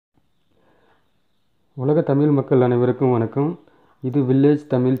உலக தமிழ் மக்கள் அனைவருக்கும் வணக்கம். இது வில்லேஜ்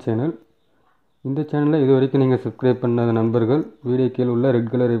தமிழ் சேனல். இந்த சேனலில் இது வரைக்கும் நீங்கள் சப்ஸ்கிரைப் பண்ணாத நண்பர்கள் வீடியோ கீழே உள்ள ரெட்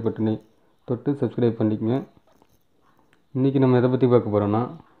கலர் பட்டனை தொட்டு சப்ஸ்கிரைப் பண்ணிக்கங்க. இன்றைக்கி நம்ம எதை பற்றி பார்க்க போகிறோன்னா,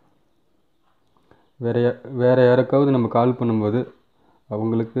 வேறு யாருக்காவது நம்ம கால் பண்ணும்போது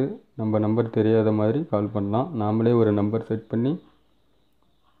அவங்களுக்கு நம்ம நம்பர் தெரியாத மாதிரி கால் பண்ணலாம். நாமளே ஒரு நம்பர் செட் பண்ணி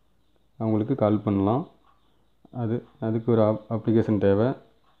அவங்களுக்கு கால் பண்ணலாம். அதுக்கு ஒரு அப்ளிகேஷன் தேவை.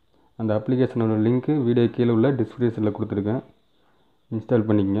 அந்த அப்ளிகேஷனோட லிங்க்கு வீடியோ கீழே உள்ள டிஸ்கிரிப்ஷனில் கொடுத்துருக்கேன். இன்ஸ்டால்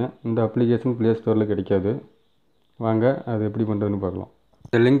பண்ணிக்கங்க. இந்த அப்ளிகேஷன் ப்ளே ஸ்டோரில் கிடைக்காது. வாங்க அது எப்படி பண்ணுறதுன்னு பார்க்கலாம்.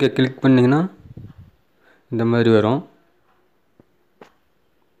 இந்த லிங்கை கிளிக் பண்ணிங்கன்னா இந்த மாதிரி வரும்.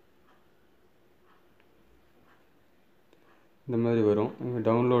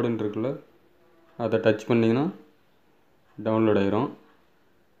 டவுன்லோடுன்னு இருக்குல்ல, அதை டச் பண்ணிங்கன்னா டவுன்லோட் ஆயிரும்.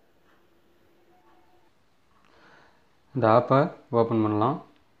 இந்த ஆப்பை ஓப்பன் பண்ணலாம்.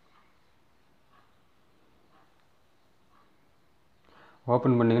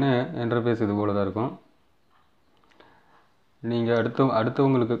 ஓப்பன் பண்ணிங்கன்னா இன்டர்ஃபேஸ் இது போல் தான் இருக்கும். நீங்கள்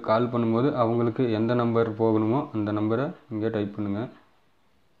அடுத்தவங்களுக்கு கால் பண்ணும்போது அவங்களுக்கு எந்த நம்பர் போகணுமோ அந்த நம்பரை இங்கே டைப் பண்ணுங்கள்.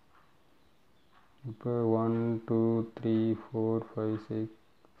 இப்போ 1 2 3 4 5 6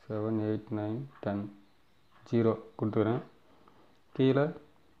 7 8 9 10 0 கொடுத்துக்கிறேன். கீழே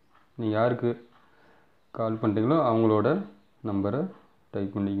நீங்கள் யாருக்கு கால் பண்ணுறீங்களோ அவங்களோட நம்பரை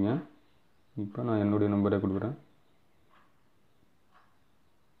டைப் பண்ணிக்கங்க. இப்போ நான் என்னுடைய நம்பரை கொடுக்குறேன்.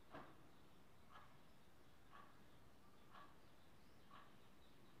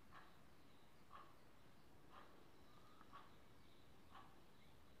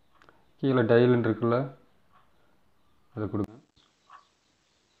 கீழே டயல்னு இருக்குல்ல, அதை கொடுங்க.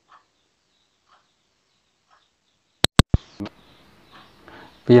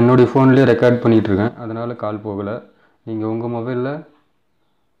 இப்போ என்னுடைய ஃபோன்லேயே ரெக்கார்ட் பண்ணிகிட்ருக்கேன், அதனால் கால் போகலை. நீங்கள் உங்கள் மொபைலில்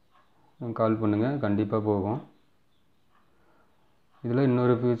கால் பண்ணுங்கள், கண்டிப்பாக போகும். இதில்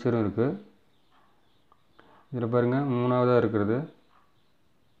இன்னொரு ஃபீச்சரும் இருக்குது. இதில் பாருங்கள், மூணாவதாக இருக்கிறது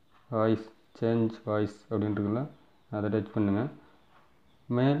வாய்ஸ், சேஞ்ச் வாய்ஸ் அப்படின்ட்டுருக்குல்ல, அதை டச் பண்ணுங்கள்.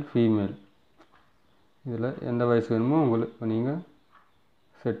 மேல் ஃபீமேல், இதில் எந்த வாய்ஸ் வேணுமோ உங்களுக்கு நீங்கள்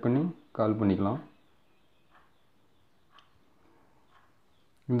செட் பண்ணி கால் பண்ணிக்கலாம்.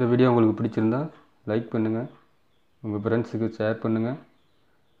 இந்த வீடியோ உங்களுக்கு பிடிச்சிருந்தால் லைக் பண்ணுங்கள், உங்கள் ஃப்ரெண்ட்ஸுக்கு ஷேர் பண்ணுங்கள்.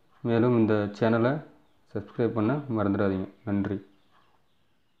 மேலும் இந்த சேனலை சப்ஸ்கிரைப் பண்ண மறந்துடாதீங்க. நன்றி.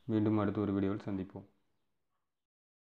 மீண்டும் அடுத்த ஒரு வீடியோவில் சந்திப்போம்.